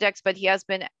coding projects, but he has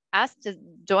been asked to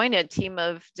join a team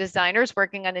of designers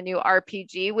working on a new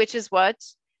RPG, which is what?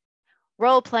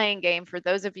 Role-playing game, for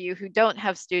those of you who don't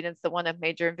have students that want to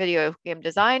major in video game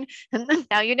design.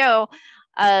 Now you know.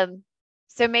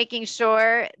 So making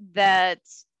sure that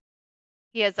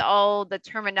he has all the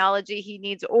terminology he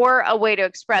needs or a way to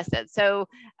express it. So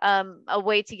a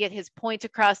way to get his point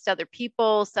across to other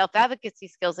people. Self-advocacy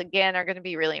skills, again, are going to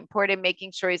be really important.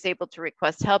 Making sure he's able to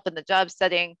request help in the job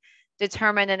setting.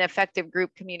 Determine an effective group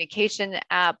communication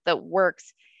app that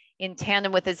works in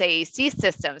tandem with his AAC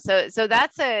system. So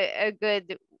that's a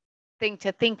good thing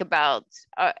to think about.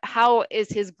 How is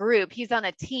his group? He's on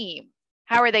a team.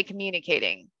 How are they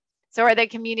communicating? So are they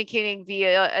communicating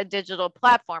via a digital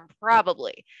platform?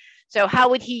 Probably. So how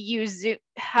would he use his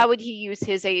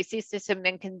AAC system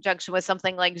in conjunction with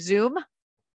something like Zoom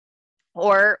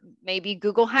or maybe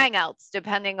Google Hangouts,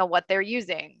 depending on what they're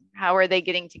using? How are they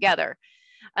getting together?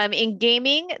 In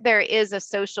gaming, there is a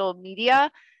social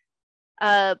media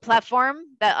platform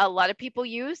that a lot of people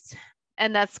use,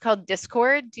 and that's called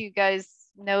Discord. Do you guys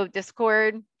know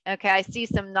Discord? Okay, I see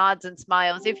some nods and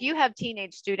smiles. If you have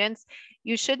teenage students,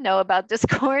 you should know about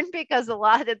Discord because a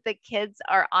lot of the kids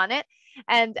are on it,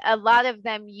 and a lot of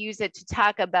them use it to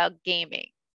talk about gaming.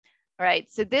 All right,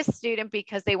 so this student,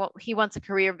 because he wants a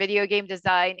career in video game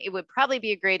design, it would probably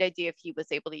be a great idea if he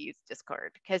was able to use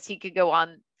Discord because he could go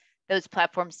on those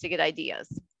platforms to get ideas.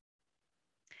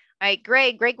 All right,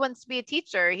 Greg wants to be a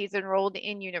teacher. He's enrolled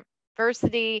in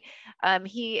university.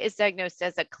 He is diagnosed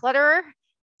as a clutterer.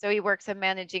 So he works on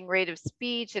managing rate of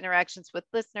speech, interactions with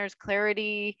listeners,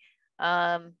 clarity.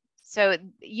 So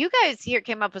you guys here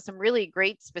came up with some really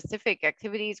great specific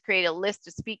activities, create a list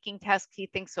of speaking tasks he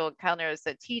thinks he'll encounter as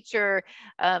a teacher,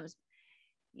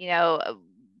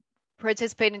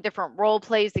 participate in different role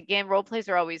plays. Again, role plays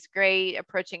are always great,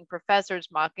 approaching professors,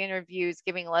 mock interviews,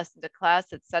 giving a lesson to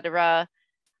class, etc.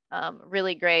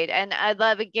 Really great. And I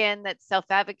love, again, that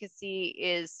self-advocacy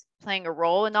is playing a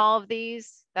role in all of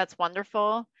these. That's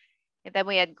wonderful. And then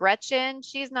we had Gretchen.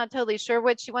 She's not totally sure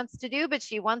what she wants to do, but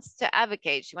she wants to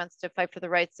advocate. She wants to fight for the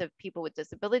rights of people with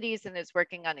disabilities and is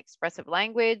working on expressive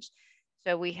language.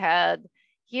 So we had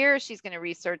here, she's going to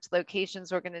research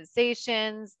locations,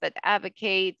 organizations that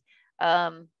advocate,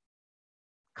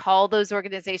 call those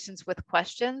organizations with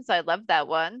questions. I love that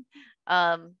one.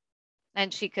 And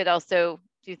she could also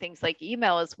do things like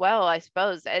email as well, I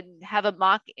suppose, and have a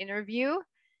mock interview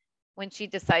when she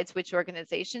decides which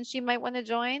organization she might want to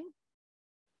join.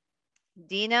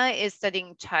 Dina is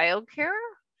studying childcare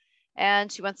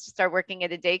and she wants to start working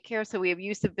at a daycare. So we have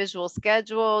use of visual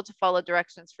schedule to follow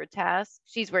directions for tasks.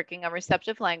 She's working on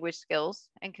receptive language skills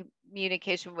and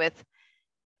communication with,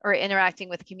 or interacting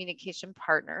with communication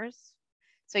partners.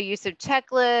 So use of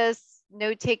checklists,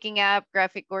 note-taking app,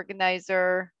 graphic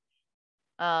organizer.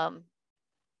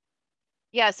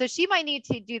 Yeah, so she might need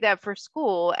to do that for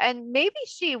school, and maybe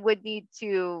she would need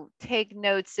to take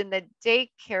notes in the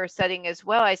daycare setting as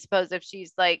well, I suppose, if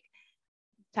she's like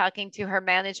talking to her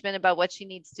management about what she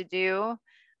needs to do.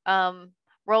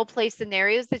 Role play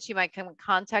scenarios that she might come in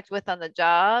contact with on the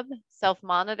job,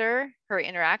 self-monitor her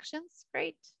interactions,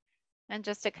 great. And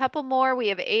just a couple more, we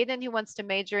have Aiden who wants to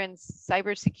major in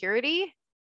cybersecurity.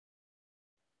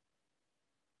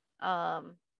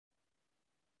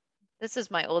 This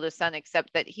is my oldest son,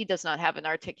 except that he does not have an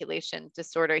articulation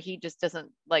disorder. He just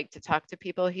doesn't like to talk to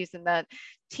people. He's in that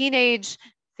teenage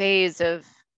phase of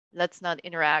let's not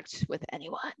interact with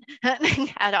anyone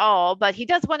at all, but he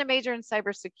does want to major in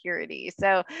cybersecurity.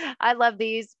 So I love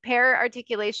these pair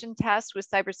articulation tests with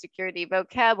cybersecurity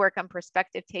vocab, work on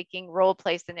perspective taking, role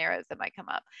play scenarios that might come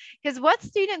up. Because what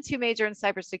students who major in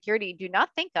cybersecurity do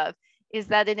not think of is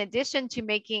that in addition to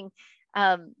making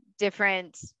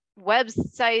different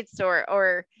websites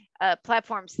or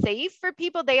platforms safe for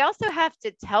people, they also have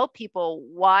to tell people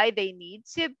why they need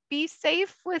to be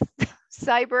safe with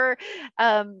cyber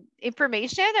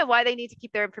information and why they need to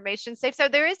keep their information safe. So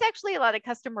there is actually a lot of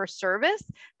customer service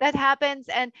that happens.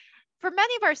 And for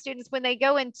many of our students, when they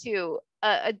go into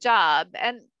a job,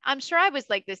 and I'm sure I was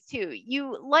like this too,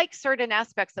 you like certain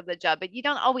aspects of the job, but you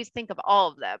don't always think of all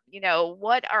of them. You know,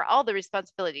 what are all the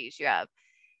responsibilities you have?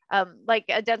 Like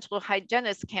a dental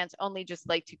hygienist can't only just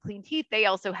like to clean teeth, they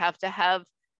also have to have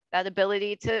that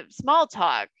ability to small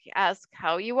talk, ask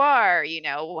how you are, you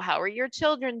know, how are your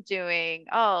children doing?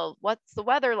 Oh, what's the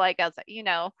weather like outside? You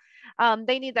know,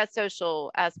 they need that social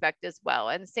aspect as well.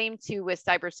 And same too with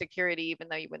cybersecurity, even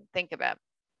though you wouldn't think of it.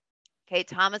 Okay,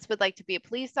 Thomas would like to be a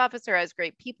police officer, has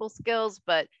great people skills,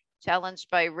 but challenged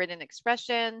by written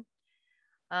expression.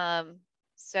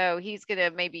 So he's going to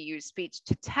maybe use speech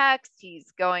to text.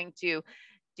 He's going to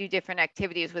do different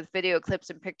activities with video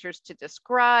clips and pictures to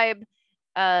describe,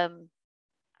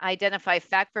 identify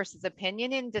fact versus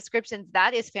opinion in descriptions.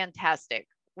 That is fantastic.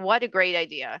 What a great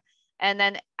idea. And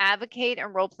then advocate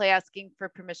and role play asking for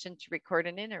permission to record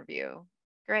an interview.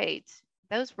 Great.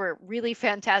 Those were really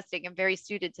fantastic and very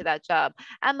suited to that job.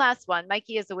 And last one,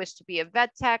 Mikey has a wish to be a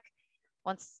vet tech,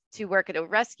 wants to work at a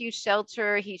rescue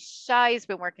shelter. He's shy, he's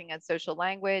been working on social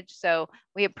language. So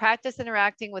we have practice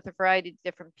interacting with a variety of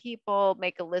different people,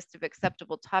 make a list of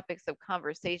acceptable topics of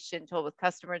conversation told with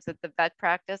customers at the vet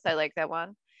practice. I like that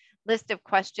one. list of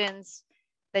questions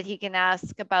that he can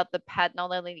ask about the pet,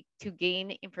 not only to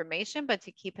gain information, but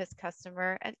to keep his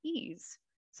customer at ease.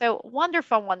 So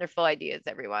wonderful, wonderful ideas,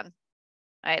 everyone.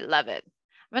 I love it.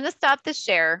 I'm going to stop the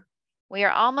share. We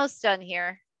are almost done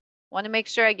here. Want to make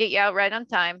sure I get you out right on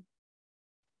time.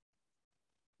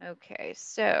 Okay,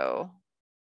 so,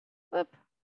 whoop.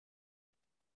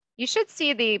 You should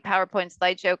see the PowerPoint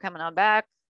slideshow coming on back.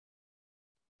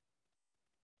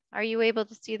 Are you able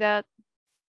to see that?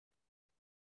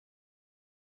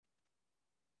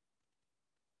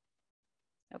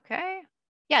 Okay.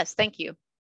 Yes, thank you.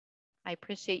 I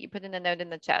appreciate you putting a note in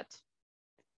the chat.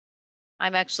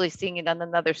 I'm actually seeing it on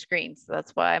another screen, so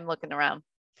that's why I'm looking around.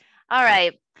 All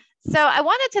right. So I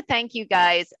wanted to thank you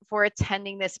guys for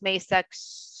attending this May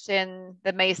session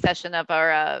of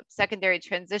our secondary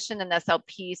transition and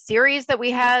SLP series that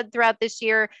we had throughout this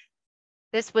year.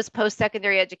 This was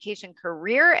post-secondary education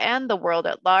career and the world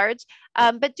at large.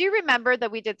 But do remember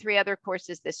that we did 3 other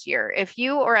courses this year. If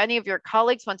you or any of your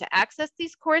colleagues want to access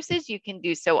these courses, you can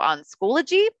do so on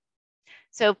Schoology.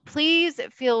 So please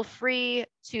feel free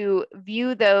to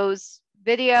view those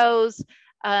videos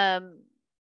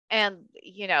and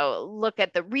look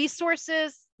at the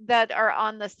resources that are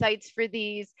on the sites for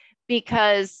these,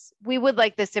 because we would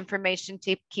like this information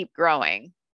to keep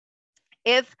growing.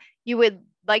 If you would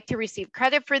like to receive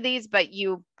credit for these, but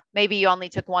maybe you only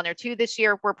took 1 or 2 this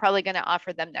year, we're probably going to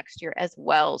offer them next year as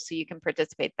well, so you can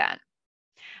participate then. All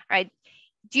right.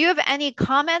 Do you have any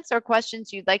comments or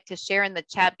questions you'd like to share in the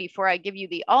chat before I give you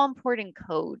the all-important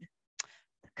code?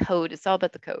 The code, it's all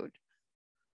about the code.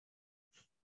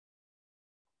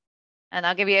 And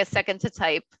I'll give you a second to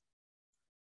type.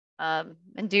 And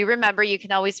do remember, you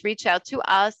can always reach out to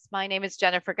us. My name is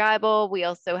Jennifer Geibel. We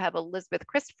also have Elizabeth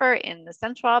Christopher in the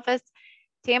central office,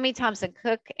 Tammy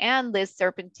Thompson-Cook, and Liz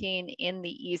Serpentine in the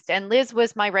East. And Liz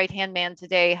was my right-hand man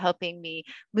today, helping me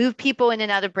move people in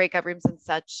and out of breakout rooms and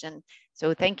such. And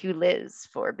so thank you, Liz,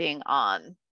 for being on.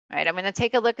 All right, I'm going to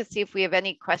take a look and see if we have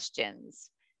any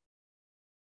questions.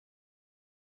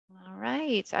 All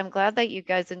right, I'm glad that you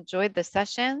guys enjoyed the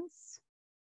sessions.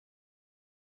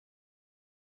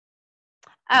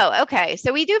 Oh, okay,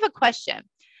 so we do have a question.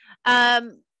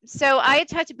 So I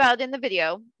talked about in the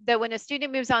video that when a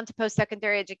student moves on to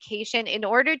post-secondary education, in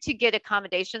order to get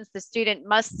accommodations, the student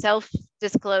must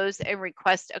self-disclose and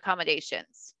request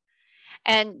accommodations.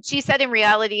 And she said, in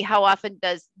reality, how often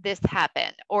does this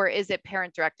happen? Or is it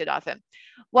parent-directed often?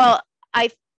 Well,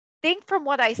 I think from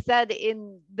what I said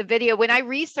in the video, when I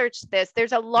researched this,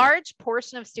 there's a large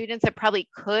portion of students that probably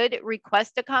could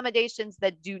request accommodations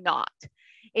that do not.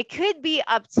 It could be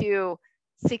up to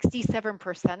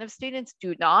 67% of students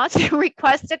do not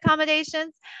request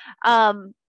accommodations.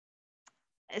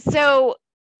 So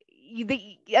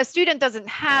a student doesn't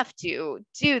have to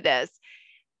do this,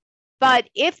 but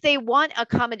if they want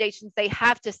accommodations, they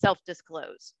have to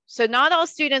self-disclose. So not all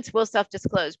students will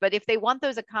self-disclose, but if they want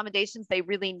those accommodations, they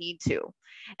really need to.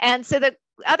 And so the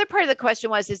other part of the question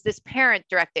was, is this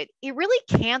parent-directed? It really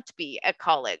can't be at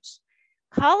college.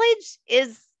 College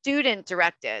is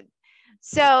student-directed.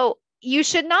 So you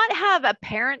should not have a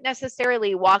parent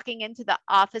necessarily walking into the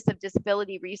Office of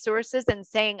Disability Resources and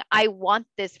saying, I want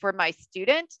this for my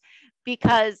student,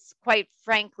 because quite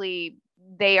frankly,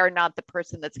 they are not the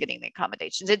person that's getting the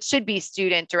accommodations. It should be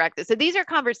student directed. So these are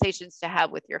conversations to have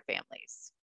with your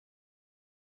families.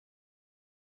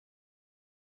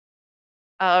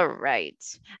 All right.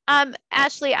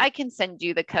 Ashley, I can send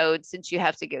you the code since you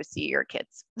have to go see your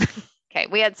kids. Okay,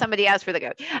 we had somebody ask for the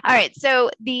code. All right, so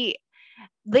the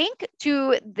link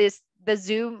to the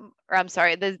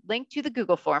link to the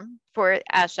Google form for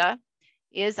Asha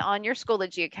is on your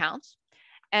Schoology account,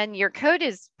 and your code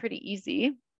is pretty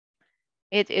easy.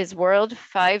 It is World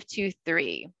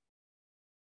 523.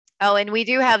 Oh, and we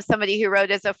do have somebody who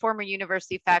wrote, as a former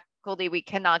university faculty, we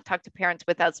cannot talk to parents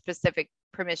without specific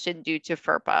permission due to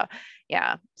FERPA.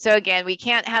 Yeah, so again, we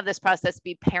can't have this process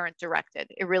be parent directed.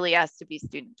 It really has to be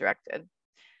student directed.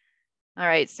 All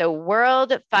right, so World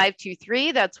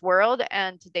 523, that's World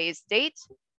and today's date.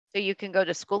 So you can go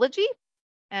to Schoology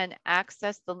and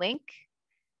access the link,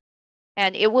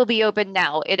 and it will be open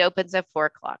now. It opens at 4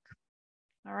 o'clock.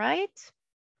 All right.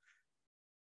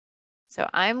 So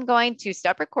I'm going to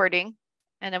stop recording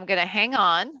and I'm going to hang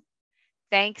on.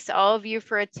 Thanks all of you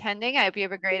for attending. I hope you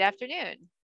have a great afternoon.